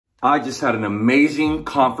I just had an amazing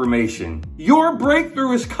confirmation. Your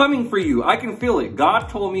breakthrough is coming for you. I can feel it. God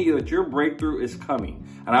told me that your breakthrough is coming,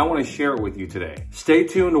 and I want to share it with you today. Stay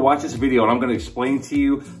tuned to watch this video, and I'm going to explain to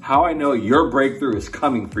you how I know your breakthrough is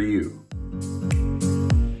coming for you.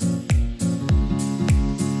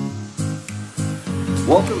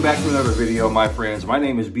 Welcome back to another video, my friends. My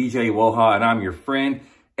name is BJ Woha, and I'm your friend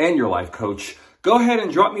and your life coach. Go ahead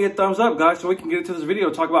and drop me a thumbs up, guys, so we can get into this video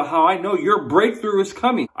and talk about how I know your breakthrough is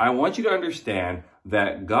coming. I want you to understand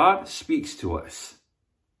that God speaks to us,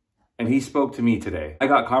 and he spoke to me today. I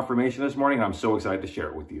got confirmation this morning, and I'm so excited to share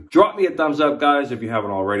it with you. Drop me a thumbs up, guys, if you haven't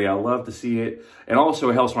already. I love to see it. And also,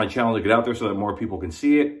 it helps my channel to get out there so that more people can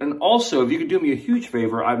see it. And also, if you could do me a huge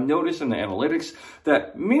favor, I've noticed in the analytics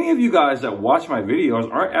that many of you guys that watch my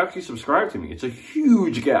videos aren't actually subscribed to me. It's a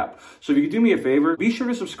huge gap. So if you could do me a favor, be sure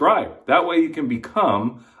to subscribe. That way you can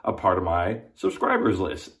become a part of my subscribers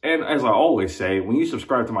list. And as I always say, when you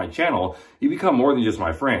subscribe to my channel, you become more than just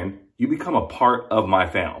my friend. You become a part of my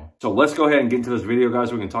family. So let's go ahead and get into this video, guys,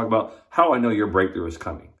 so we can talk about how I know your breakthrough is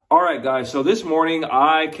coming. All right, guys, so this morning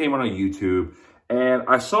I came on YouTube and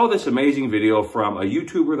I saw this amazing video from a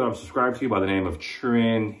YouTuber that I'm subscribed to by the name of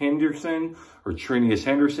Trinius Henderson or Trinius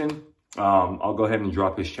Henderson. I'll go ahead and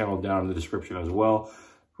drop his channel down in the description as well.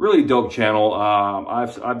 Really dope channel.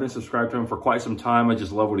 I've been subscribed to him for quite some time. I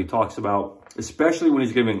just love what he talks about, especially when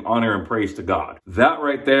he's giving honor and praise to God. That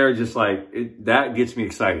right there, just like, that gets me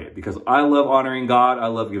excited because I love honoring God. I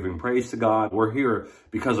love giving praise to God. We're here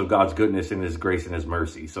because of God's goodness and his grace and his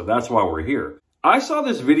mercy. So that's why we're here. I saw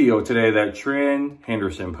this video today that Trinius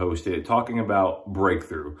Henderson posted talking about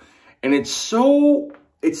breakthrough. And it's so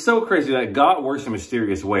crazy that God works in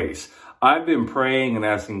mysterious ways. I've been praying and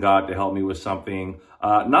asking God to help me with something,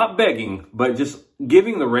 not begging, but just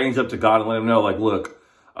giving the reins up to God and let him know, like, look,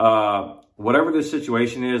 whatever this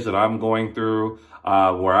situation is that I'm going through,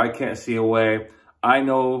 where I can't see a way, I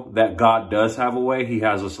know that God does have a way. He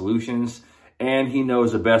has the solutions, and he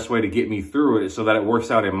knows the best way to get me through it so that it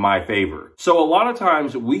works out in my favor. So a lot of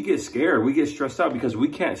times we get scared, we get stressed out because we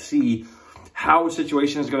can't see how a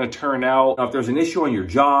situation is going to turn out. If there's an issue on your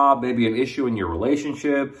job, maybe an issue in your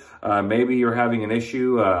relationship, maybe you're having an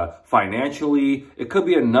issue financially, it could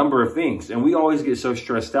be a number of things. And we always get so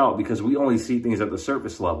stressed out because we only see things at the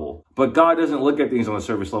surface level. But God doesn't look at things on the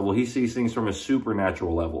surface level. He sees things from a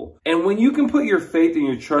supernatural level. And when you can put your faith and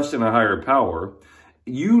your trust in a higher power,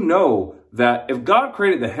 you know that if God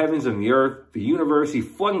created the heavens and the earth, the universe, he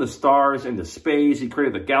flung the stars into space, he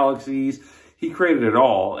created the galaxies, he created it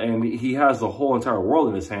all, and he has the whole entire world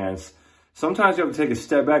in his hands. Sometimes you have to take a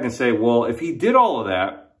step back and say, well, if he did all of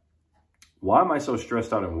that, why am I so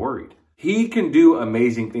stressed out and worried? He can do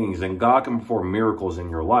amazing things, and God can perform miracles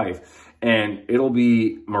in your life, and it'll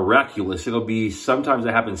be miraculous. It'll be, sometimes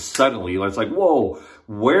it happens suddenly. It's like, whoa,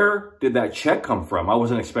 where did that check come from? I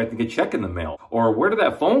wasn't expecting a check in the mail. Or where did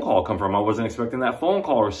that phone call come from? I wasn't expecting that phone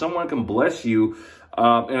call. Or someone can bless you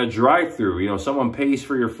in a drive-through. You know, someone pays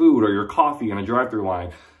for your food or your coffee in a drive-through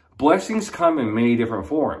line. Blessings come in many different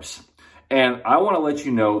forms. And I want to let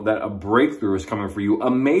you know that a breakthrough is coming for you,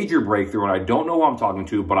 a major breakthrough. And I don't know who I'm talking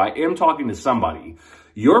to, but I am talking to somebody.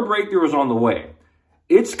 Your breakthrough is on the way.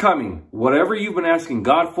 It's coming. Whatever you've been asking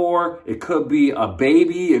God for, it could be a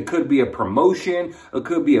baby, it could be a promotion, it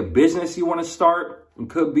could be a business you want to start, it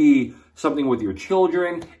could be something with your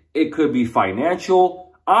children, it could be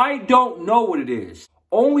financial. I don't know what it is.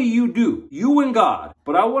 Only you do. You and God.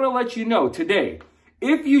 But I want to let you know today,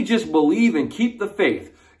 if you just believe and keep the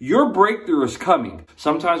faith, your breakthrough is coming.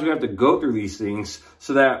 Sometimes we have to go through these things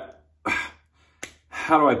so that,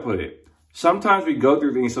 how do I put it? Sometimes we go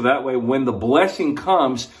through things so that way when the blessing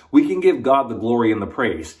comes, we can give God the glory and the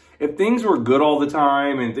praise. If things were good all the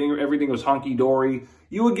time and everything was hunky-dory,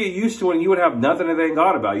 you would get used to it and you would have nothing to thank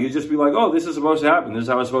God about. You'd just be like, oh, this is supposed to happen. This is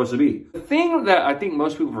how it's supposed to be. The thing that I think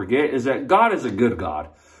most people forget is that God is a good God.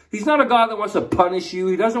 He's not a God that wants to punish you.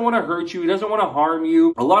 He doesn't want to hurt you. He doesn't want to harm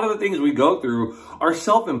you. A lot of the things we go through are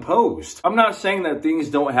self-imposed. I'm not saying that things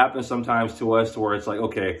don't happen sometimes to us to where it's like,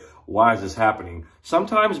 okay, why is this happening?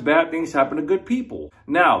 Sometimes bad things happen to good people.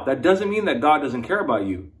 Now, that doesn't mean that God doesn't care about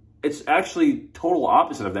you. It's actually total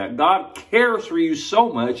opposite of that. God cares for you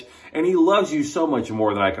so much and he loves you so much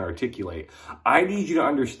more than I can articulate. I need you to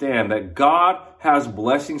understand that God has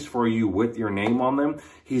blessings for you with your name on them.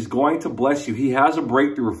 He's going to bless you. He has a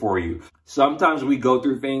breakthrough for you. Sometimes we go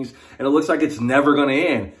through things and it looks like it's never going to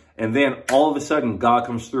end. And then all of a sudden, God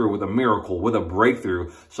comes through with a miracle, with a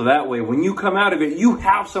breakthrough. So that way, when you come out of it, you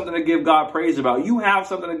have something to give God praise about. You have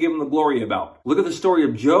something to give him the glory about. Look at the story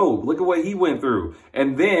of Job. Look at what he went through.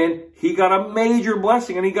 And then he got a major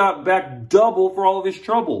blessing and he got back double for all of his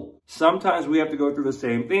trouble. Sometimes we have to go through the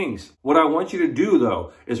same things. What I want you to do,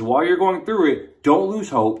 though, is while you're going through it, don't lose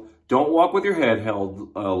hope. Don't walk with your head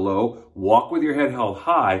held low. Walk with your head held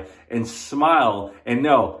high and smile and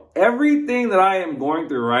know everything that I am going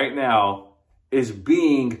through right now is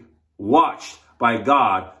being watched by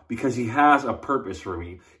God because he has a purpose for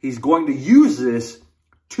me. He's going to use this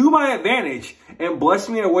to my advantage and bless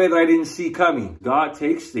me in a way that I didn't see coming. God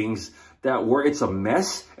takes things that where it's a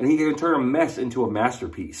mess and he can turn a mess into a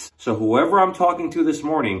masterpiece. So whoever I'm talking to this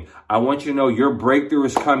morning, I want you to know your breakthrough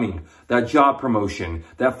is coming. That job promotion,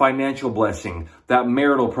 that financial blessing, that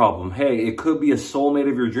marital problem. Hey, it could be a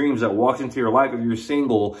soulmate of your dreams that walks into your life if you're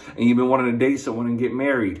single and you've been wanting to date someone and get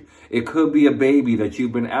married. It could be a baby that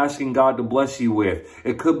you've been asking God to bless you with.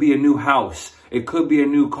 It could be a new house. It could be a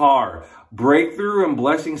new car. Breakthrough and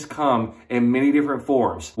blessings come in many different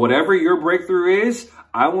forms. Whatever your breakthrough is,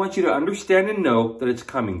 I want you to understand and know that it's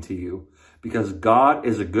coming to you because God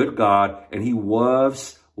is a good God and he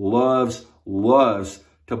loves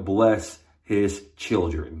to bless his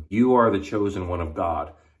children. You are the chosen one of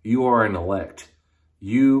God. You are an elect.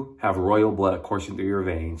 You have royal blood coursing through your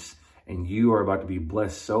veins and you are about to be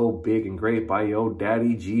blessed so big and great by your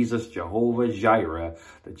daddy, Jesus, Jehovah Jireh,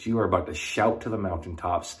 that you are about to shout to the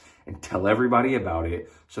mountaintops and tell everybody about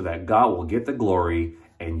it so that God will get the glory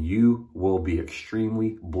and you will be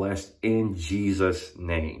extremely blessed in Jesus'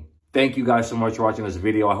 name. Thank you guys so much for watching this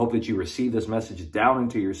video. I hope that you receive this message down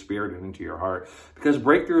into your spirit and into your heart because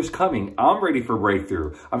breakthrough is coming. I'm ready for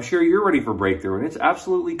breakthrough. I'm sure you're ready for breakthrough and it's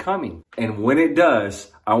absolutely coming. And when it does,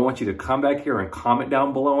 I want you to come back here and comment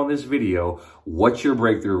down below on this video what your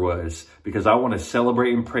breakthrough was because I want to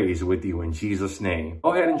celebrate and praise with you in Jesus' name.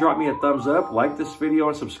 Go ahead and drop me a thumbs up, like this video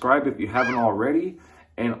and subscribe if you haven't already.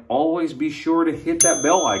 And always be sure to hit that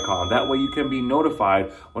bell icon. That way you can be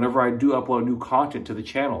notified whenever I do upload new content to the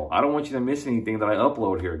channel. I don't want you to miss anything that I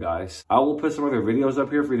upload here, guys. I will put some other videos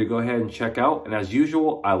up here for you to go ahead and check out. And as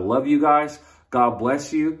usual, I love you guys. God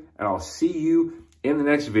bless you. And I'll see you in the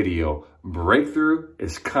next video. Breakthrough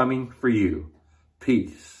is coming for you.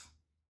 Peace.